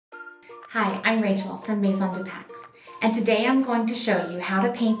Hi, I'm Rachel from Maison de Pax, and today I'm going to show you how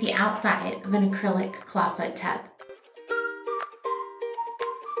to paint the outside of an acrylic clawfoot tub.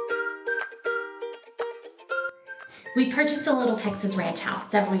 We purchased a little Texas ranch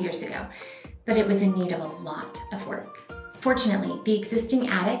house several years ago, but it was in need of a lot of work. Fortunately, the existing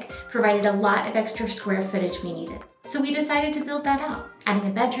attic provided a lot of extra square footage we needed, so we decided to build that out, adding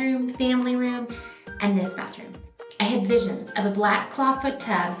a bedroom, family room, and this bathroom. I had visions of a black clawfoot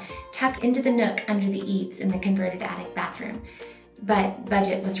tub tucked into the nook under the eaves in the converted attic bathroom. But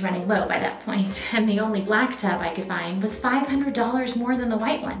budget was running low by that point, and the only black tub I could find was $500 more than the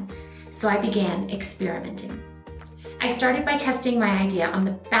white one. So I began experimenting. I started by testing my idea on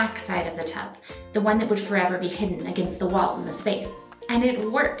the back side of the tub, the one that would forever be hidden against the wall in the space. And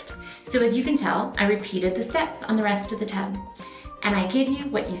it worked. So as you can tell, I repeated the steps on the rest of the tub. And I give you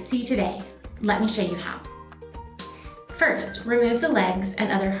what you see today. Let me show you how. First, remove the legs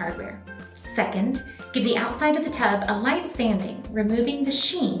and other hardware. Second, give the outside of the tub a light sanding, removing the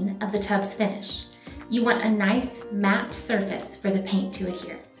sheen of the tub's finish. You want a nice matte surface for the paint to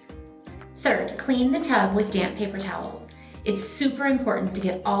adhere. Third, clean the tub with damp paper towels. It's super important to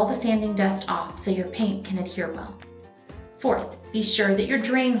get all the sanding dust off so your paint can adhere well. Fourth, be sure that your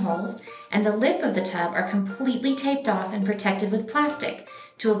drain holes and the lip of the tub are completely taped off and protected with plastic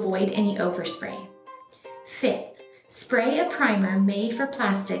to avoid any overspray. Fifth, spray a primer made for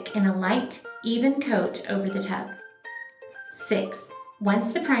plastic in a light, even coat over the tub. Sixth,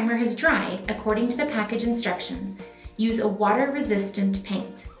 once the primer has dried, according to the package instructions, use a water-resistant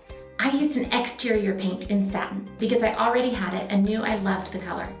paint. I used an exterior paint in satin because I already had it and knew I loved the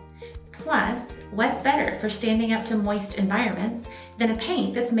color. Plus, what's better for standing up to moist environments than a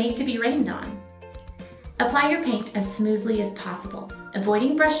paint that's made to be rained on? Apply your paint as smoothly as possible,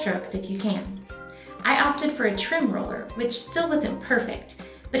 avoiding brush strokes if you can. I opted for a trim roller, which still wasn't perfect,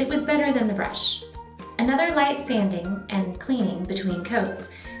 but it was better than the brush. Another light sanding and cleaning between coats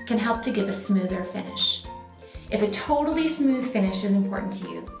can help to give a smoother finish. If a totally smooth finish is important to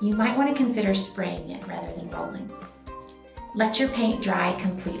you, you might want to consider spraying it rather than rolling. Let your paint dry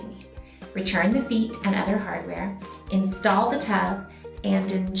completely. Return the feet and other hardware, install the tub,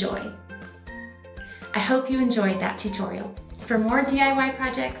 and enjoy. I hope you enjoyed that tutorial. For more DIY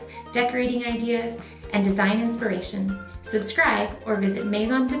projects, decorating ideas, and design inspiration, subscribe or visit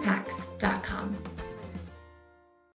maisondepax.com.